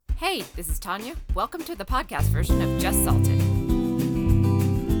Hey, this is Tanya. Welcome to the podcast version of Just Salted.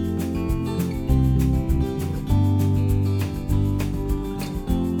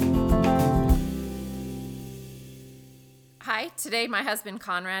 Hi, today my husband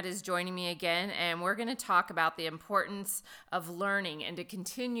Conrad is joining me again, and we're going to talk about the importance of learning and to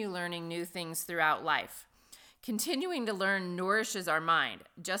continue learning new things throughout life. Continuing to learn nourishes our mind,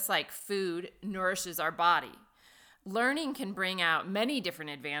 just like food nourishes our body. Learning can bring out many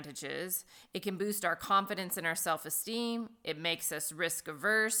different advantages. It can boost our confidence and our self-esteem. It makes us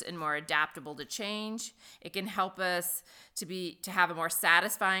risk-averse and more adaptable to change. It can help us to have a more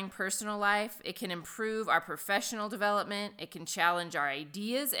satisfying personal life. It can improve our professional development. It can challenge our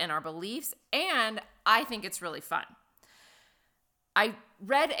ideas and our beliefs. And I think it's really fun. I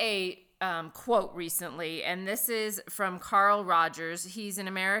read a quote recently, and this is from Carl Rogers. He's an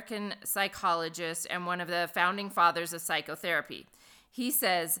American psychologist and one of the founding fathers of psychotherapy. He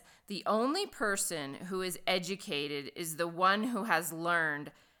says, "The only person who is educated is the one who has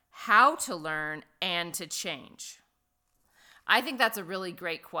learned how to learn and to change." I think that's a really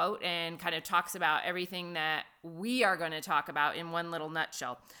great quote and kind of talks about everything that we are going to talk about in one little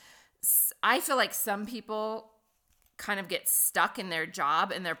nutshell. I feel like some people kind of get stuck in their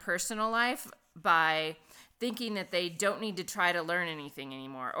job and their personal life by thinking that they don't need to try to learn anything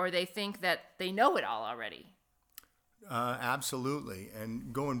anymore, or they think that they know it all already. Absolutely.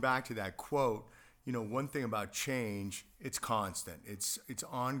 And going back to that quote, one thing about change, it's constant. It's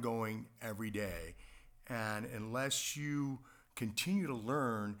ongoing every day. And unless you continue to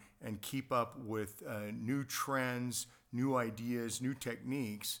learn and keep up with new trends, new ideas, new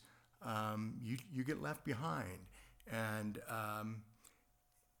techniques, you get left behind. And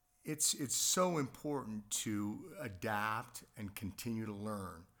it's so important to adapt and continue to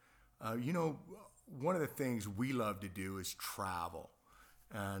learn. One of the things we love to do is travel.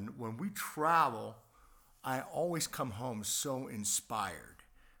 And when we travel, I always come home so inspired.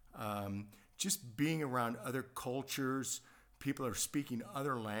 Just being around other cultures, people are speaking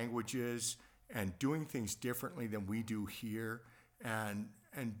other languages and doing things differently than we do here, and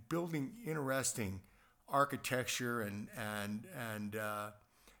building interesting architecture and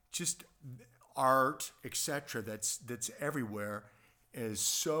just art, etc. That's everywhere is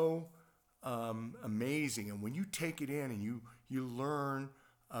so amazing. And when you take it in and you learn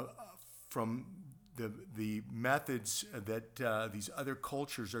from the methods that these other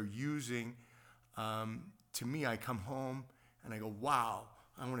cultures are using, to me, I come home and I go, wow,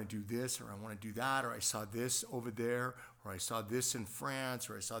 I want to do this, or I want to do that, or I saw this over there, or I saw this in France,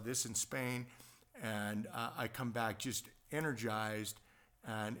 or I saw this in Spain. And I come back just energized,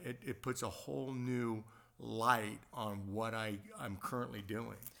 and it puts a whole new light on what I'm currently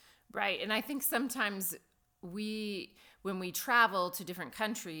doing. Right. And I think sometimes when we travel to different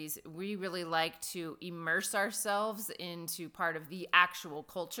countries, we really like to immerse ourselves into part of the actual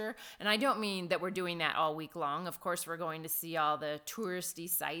culture. And I don't mean that we're doing that all week long. Of course, we're going to see all the touristy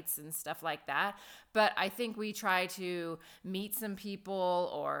sites and stuff like that. But I think we try to meet some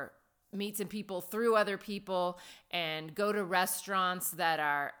people through other people and go to restaurants that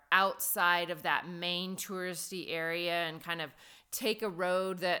are outside of that main touristy area and kind of take a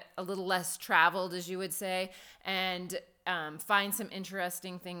road that a little less traveled, as you would say, and find some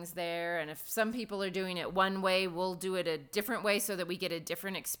interesting things there. And if some people are doing it one way, we'll do it a different way so that we get a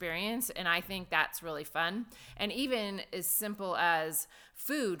different experience. And I think that's really fun. And even as simple as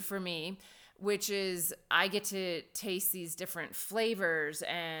food for me, which is I get to taste these different flavors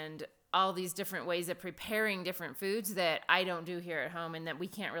and all these different ways of preparing different foods that I don't do here at home and that we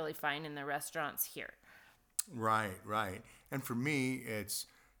can't really find in the restaurants here. Right. And for me, it's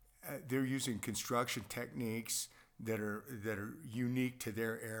they're using construction techniques that are unique to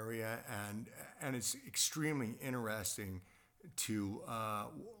their area, and it's extremely interesting to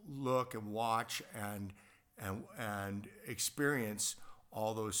look and watch and experience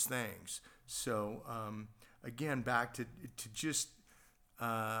all those things. So again, back to just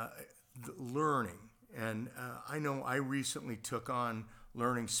learning. And I know I recently took on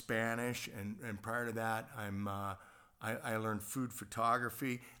learning Spanish, and prior to that, I learned food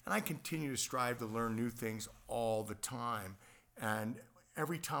photography, and I continue to strive to learn new things all the time. And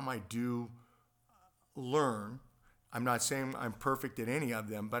every time I do learn, I'm not saying I'm perfect at any of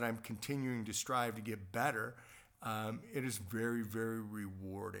them, but I'm continuing to strive to get better. It is very, very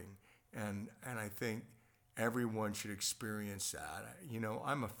rewarding, and I think everyone should experience that.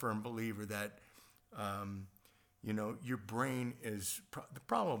 I'm a firm believer that your brain is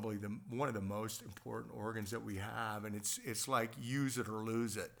probably one of the most important organs that we have, and it's like use it or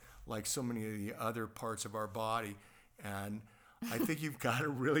lose it, like so many of the other parts of our body. And I think you've got to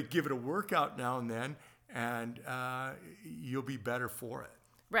really give it a workout now and then, and you'll be better for it.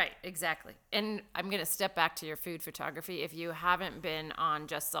 Right, exactly. And I'm going to step back to your food photography. If you haven't been on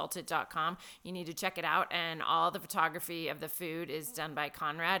justsalted.com, you need to check it out. And all the photography of the food is done by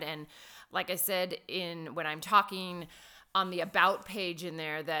Conrad. And like I said, when I'm talking on the about page in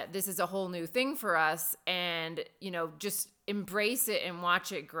there, that this is a whole new thing for us, and just embrace it and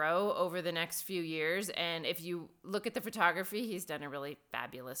watch it grow over the next few years. And if you look at the photography, he's done a really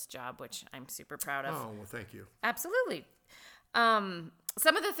fabulous job, which I'm super proud of. Oh, well, thank you. Absolutely.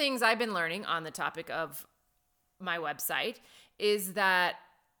 Some of the things I've been learning on the topic of my website is that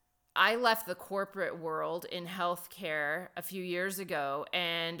I left the corporate world in healthcare a few years ago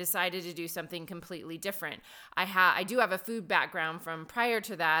and decided to do something completely different. I do have a food background from prior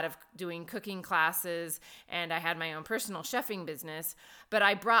to that of doing cooking classes, and I had my own personal chefing business, but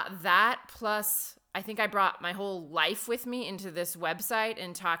I brought that plus I think I brought my whole life with me into this website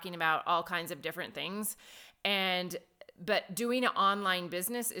and talking about all kinds of different things. But doing an online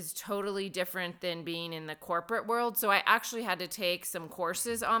business is totally different than being in the corporate world. So I actually had to take some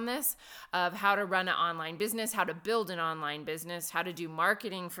courses on this of how to run an online business, how to build an online business, how to do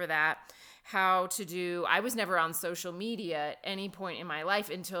marketing for that, I was never on social media at any point in my life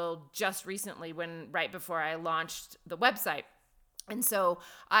until just recently right before I launched the website. And so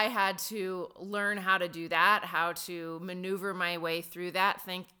I had to learn how to do that, how to maneuver my way through that.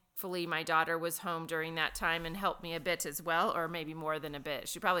 Thankfully, my daughter was home during that time and helped me a bit as well, or maybe more than a bit.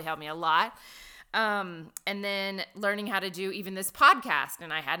 She probably helped me a lot. And then learning how to do even this podcast.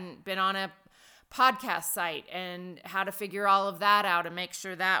 And I hadn't been on a podcast site, and how to figure all of that out and make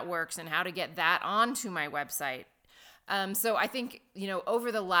sure that works and how to get that onto my website. So I think,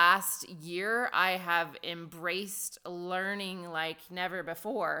 over the last year, I have embraced learning like never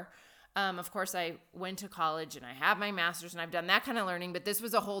before. Of course, I went to college and I have my master's and I've done that kind of learning, but this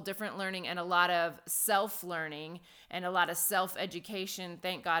was a whole different learning and a lot of self-learning and a lot of self-education.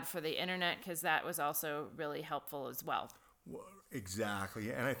 Thank God for the internet, because that was also really helpful as well. Well,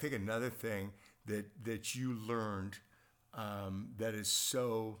 exactly. And I think another thing that you learned that is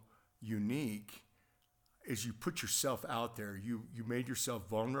so unique is you put yourself out there. You made yourself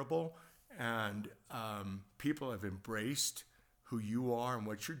vulnerable, and people have embraced who you are and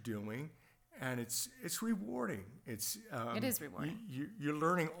what you're doing, and it's rewarding. It is rewarding. You're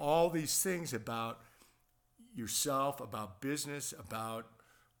learning all these things about yourself, about business, about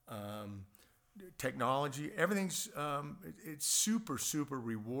technology. Everything's it's super, super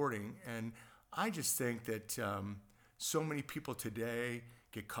rewarding, and I just think that so many people today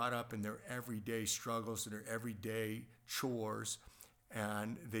get caught up in their everyday struggles and their everyday chores,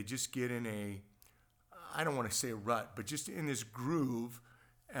 and they just get in I don't want to say a rut, but just in this groove,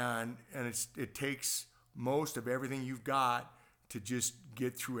 and it takes most of everything you've got to just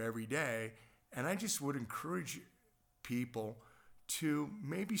get through every day. And I just would encourage people to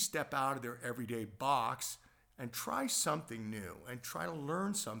maybe step out of their everyday box and try something new and try to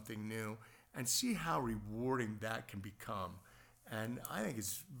learn something new and see how rewarding that can become. And I think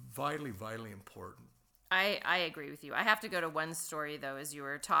it's vitally, vitally important. I agree with you. I have to go to one story, though, as you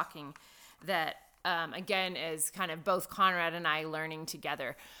were talking, that, again, is kind of both Conrad and I learning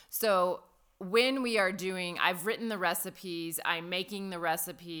together. So when I've written the recipes, I'm making the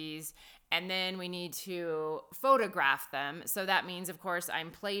recipes, and then we need to photograph them. So that means, of course, I'm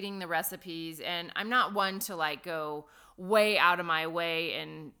plating the recipes, and I'm not one to go way out of my way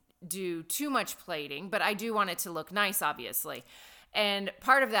and do too much plating, but I do want it to look nice, obviously. And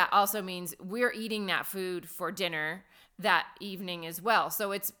part of that also means we're eating that food for dinner that evening as well.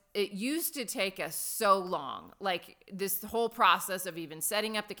 So it used to take us so long, this whole process of even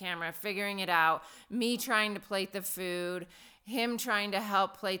setting up the camera, figuring it out, me trying to plate the food, him trying to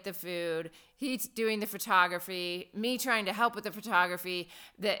help plate the food, he's doing the photography, me trying to help with the photography,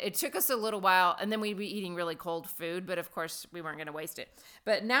 that it took us a little while, and then we'd be eating really cold food, but of course we weren't going to waste it.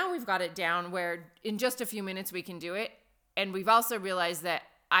 But now we've got it down where in just a few minutes we can do it. And we've also realized that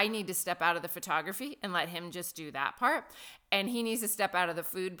I need to step out of the photography and let him just do that part. And he needs to step out of the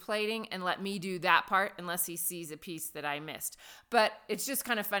food plating and let me do that part unless he sees a piece that I missed. But it's just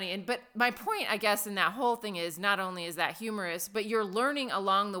kind of funny. But my point, I guess, in that whole thing is not only is that humorous, but you're learning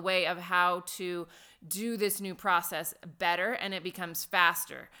along the way of how to do this new process better, and it becomes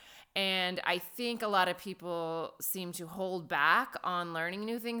faster. And I think a lot of people seem to hold back on learning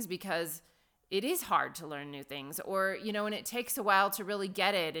new things because it is hard to learn new things, or, and it takes a while to really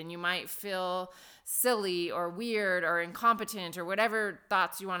get it, and you might feel silly or weird or incompetent or whatever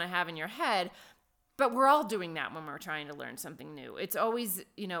thoughts you want to have in your head. But we're all doing that when we're trying to learn something new. It's always,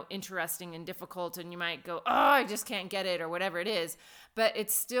 interesting and difficult, and you might go, oh, I just can't get it, or whatever it is. But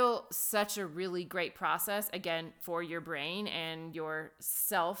it's still such a really great process, again, for your brain and your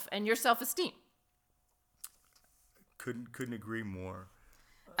self-esteem. Couldn't agree more.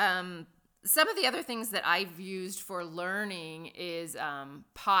 Some of the other things that I've used for learning is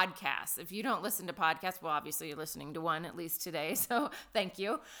podcasts. If you don't listen to podcasts, well, obviously you're listening to one at least today, so thank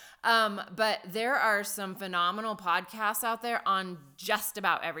you. But there are some phenomenal podcasts out there on just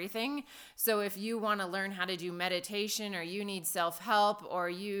about everything. So if you want to learn how to do meditation, or you need self-help, or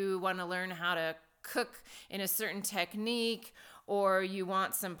you want to learn how to cook in a certain technique, or you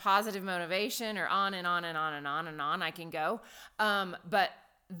want some positive motivation, or on and on and on and on and on, I can go. But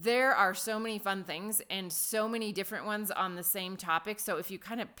there are so many fun things and so many different ones on the same topic. So if you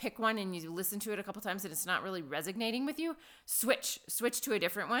kind of pick one and you listen to it a couple times and it's not really resonating with you, switch to a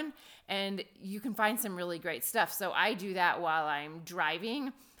different one, and you can find some really great stuff. So I do that while I'm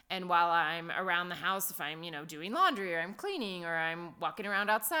driving, and while I'm around the house, if I'm, doing laundry, or I'm cleaning, or I'm walking around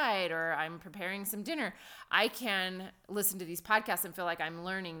outside, or I'm preparing some dinner, I can listen to these podcasts and feel like I'm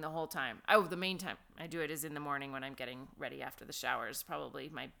learning the whole time. Oh, the main time I do it is in the morning when I'm getting ready after the shower. Is probably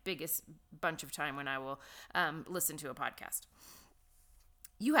my biggest bunch of time when I will listen to a podcast.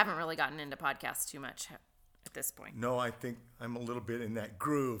 You haven't really gotten into podcasts too much at this point. No, I think I'm a little bit in that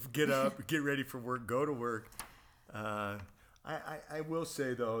groove. Get up, get ready for work, go to work. I will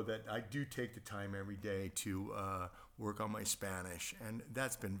say, though, that I do take the time every day to work on my Spanish, and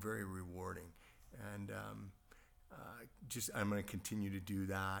that's been very rewarding. And I'm going to continue to do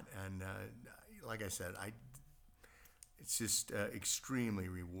that. And like I said, it's just extremely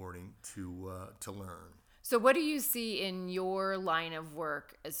rewarding to learn. So what do you see in your line of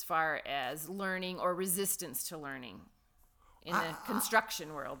work as far as learning or resistance to learning in the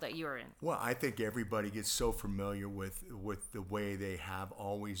construction world that you're in? Well, I think everybody gets so familiar with the way they have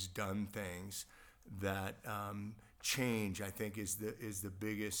always done things that change, I think, is the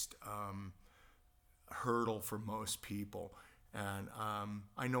biggest hurdle for most people. And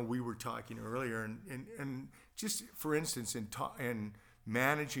I know we were talking earlier, and just for instance, in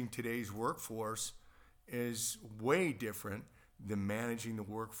managing today's workforce is way different than managing the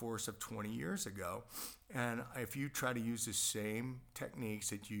workforce of 20 years ago. And if you try to use the same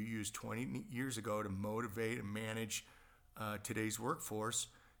techniques that you used 20 years ago to motivate and manage today's workforce,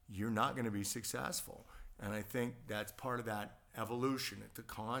 you're not going to be successful. And I think that's part of that evolution, the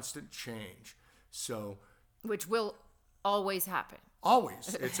constant change. So, which will always happen.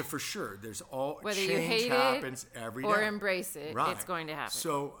 Always. It's a for sure. There's all whether change you hate happens every day. Or embrace it, right. It's going to happen.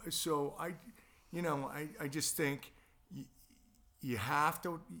 So I just think you have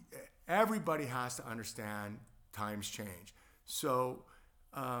to, everybody has to understand times change. So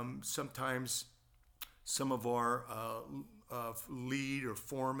sometimes some of our lead or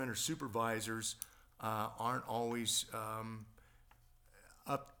foremen or supervisors aren't always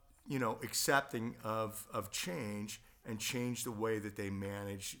accepting of change and change the way that they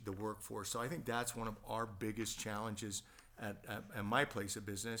manage the workforce. So I think that's one of our biggest challenges at my place of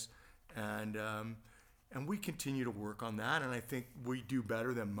business. And we continue to work on that, and I think we do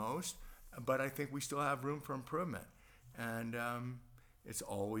better than most, but I think we still have room for improvement. And it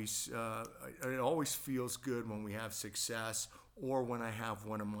always feels good when we have success, or when I have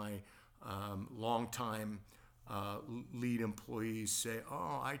one of my longtime lead employees say,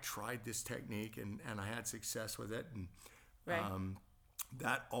 oh, I tried this technique and I had success with it. And right.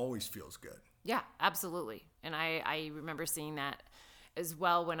 That always feels good. Yeah, absolutely. And I remember seeing that as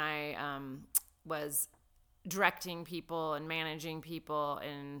well when I was directing people and managing people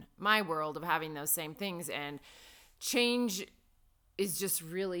in my world of having those same things. And change is just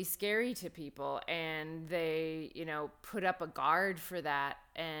really scary to people, and they, put up a guard for that.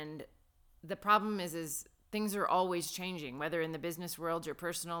 And the problem is things are always changing, whether in the business world, your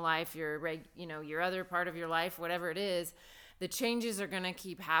personal life, your other part of your life, whatever it is, the changes are going to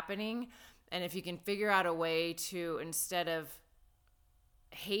keep happening. And if you can figure out a way to, instead of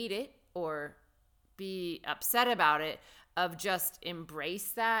hate it or be upset about it, of just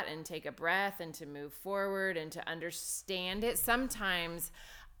embrace that and take a breath and to move forward and to understand it. Sometimes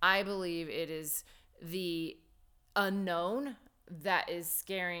I believe it is the unknown that is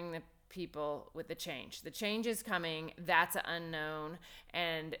scaring the people with the change. The change is coming, that's an unknown,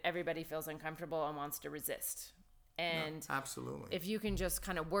 and everybody feels uncomfortable and wants to resist. And no, absolutely. If you can just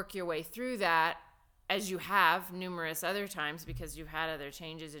kind of work your way through that, as you have numerous other times because you've had other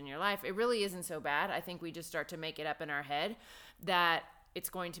changes in your life, it really isn't so bad. I think we just start to make it up in our head that it's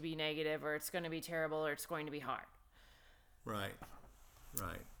going to be negative, or it's going to be terrible, or it's going to be hard. Right.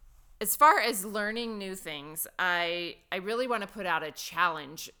 as far as learning new things, I really want to put out a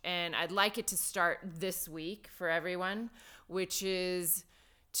challenge, and I'd like it to start this week for everyone, which is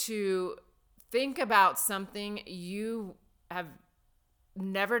to think about something you have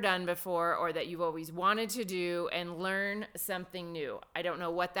never done before or that you've always wanted to do and learn something new. I don't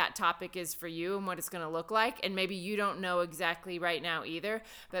know what that topic is for you and what it's going to look like, and maybe you don't know exactly right now either,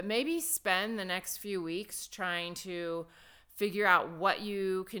 but maybe spend the next few weeks trying to figure out what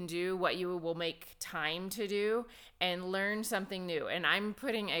you can do, what you will make time to do, and learn something new. And I'm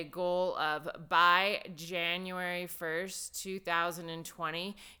putting a goal of by January 1st,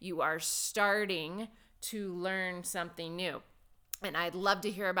 2020, you are starting to learn something new. And I'd love to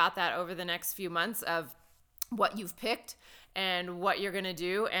hear about that over the next few months of what you've picked and what you're going to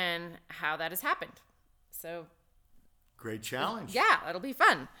do and how that has happened. So, great challenge. Yeah, it'll be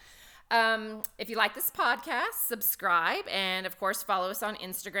fun. If you like this podcast, subscribe, and of course, follow us on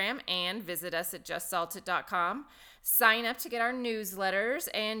Instagram and visit us at justsalted.com. Sign up to get our newsletters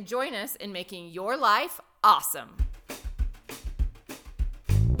and join us in making your life awesome.